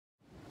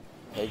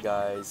Hey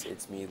guys,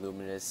 it's me,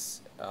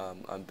 Luminous.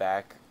 I'm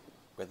back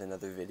with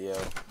another video.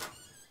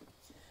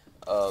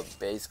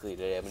 Basically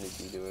today I'm going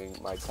to be doing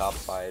my top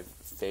 5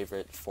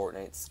 favorite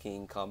Fortnite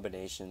skin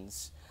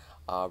combinations.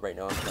 Right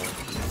now I'm playing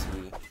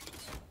PC.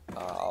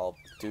 I'll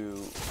do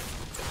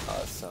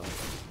some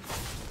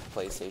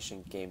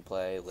PlayStation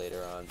gameplay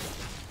later on.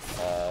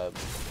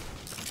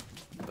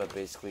 But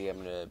basically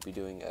I'm going to be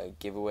doing a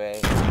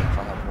giveaway.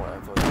 I'll have more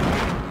info in the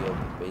video,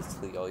 but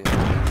basically all you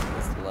have to do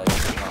is like,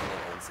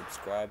 comment, and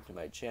subscribe to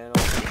my channel.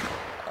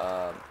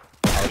 I'll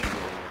be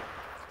doing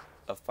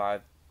a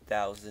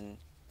 5,000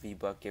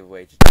 V-Buck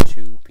giveaway to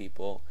 2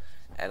 people,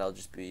 and I'll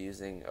just be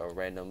using a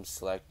random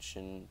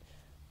selection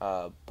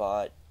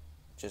bot,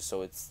 just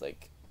so it's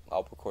like,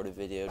 I'll record a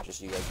video just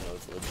so you guys know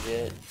it's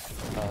legit.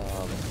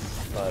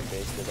 But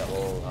basically that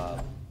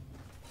will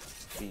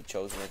be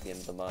chosen at the end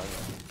of the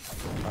month.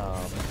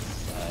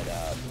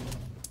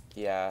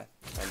 Yeah,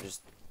 I'm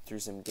just through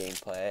some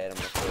gameplay, and I'm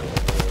gonna play my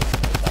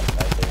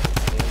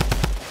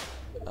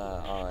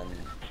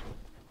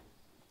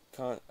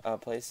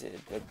top 5 favorite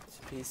skins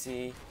on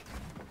PC,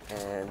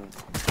 and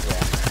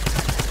yeah.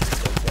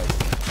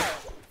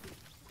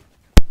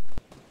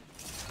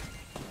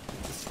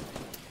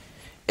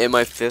 In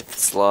my 5th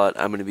slot,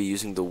 I'm gonna be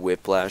using the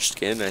Whiplash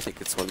skin. I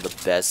think it's one of the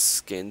best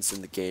skins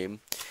in the game,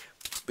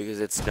 because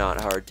it's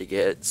not hard to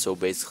get, so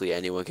basically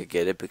anyone could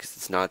get it because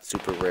it's not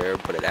super rare,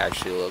 but it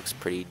actually looks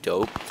pretty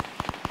dope.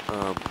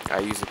 I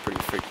use it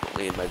pretty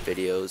frequently in my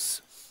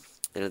videos,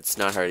 and it's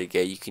not hard to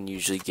get. You can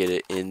usually get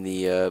it in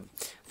the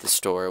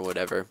store or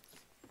whatever.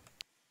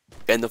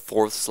 In the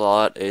 4th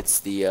slot, it's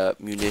the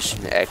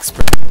Munition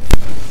Expert.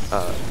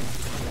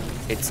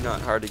 It's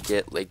not hard to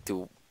get like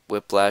the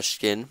Whiplash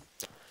skin,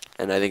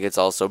 and I think it's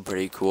also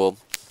pretty cool.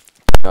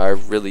 I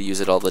really use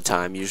it all the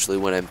time, usually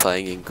when I'm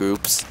playing in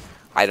groups.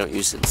 I don't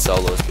use it in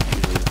solos, but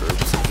usually in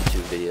groups and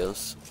YouTube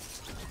videos.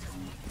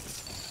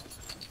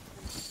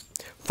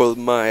 For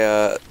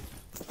my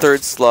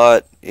 3rd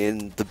slot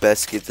in the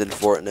best skins in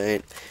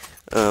Fortnite,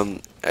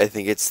 I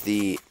think it's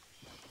the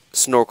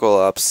Snorkel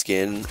Ops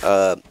skin.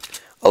 A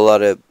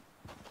lot of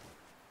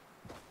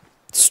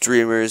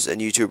streamers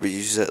and YouTubers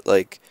use it,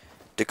 like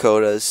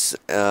Dakotas.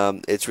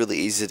 It's really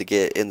easy to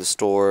get in the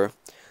store,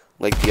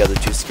 like the other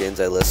 2 skins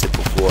I listed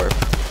before.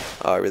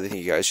 I really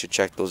think you guys should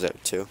check those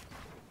out too.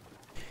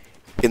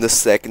 In the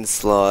 2nd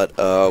slot,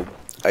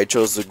 I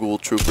chose the Ghoul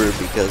Trooper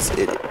because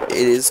it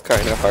is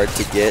kind of hard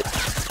to get,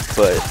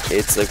 but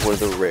it's like one of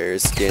the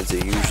rarest skins,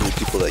 and usually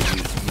people that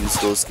use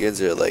those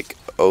skins are like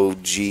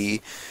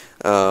OG.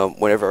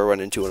 Whenever I run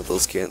into one of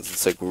those skins,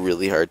 it's like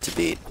really hard to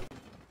beat.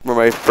 For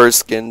my first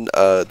skin,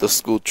 the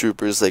School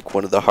Trooper is like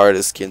one of the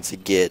hardest skins to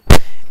get,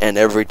 and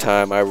every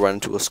time I run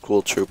into a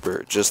School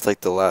Trooper, just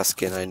like the last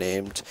skin I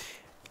named,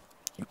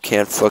 you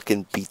can't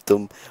fucking beat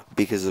them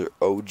because they're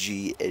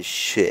OG as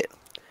shit.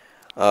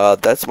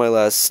 That's my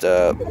last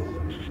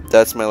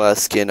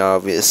skin,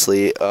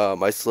 obviously.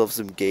 I still have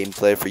some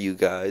gameplay for you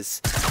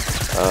guys.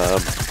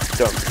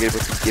 Don't forget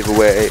about the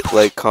giveaway,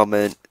 like,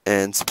 comment,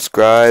 and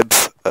subscribe.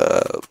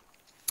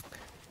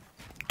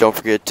 Don't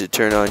forget to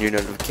turn on your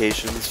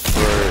notifications for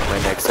my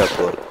next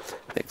upload.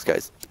 Thanks,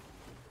 guys.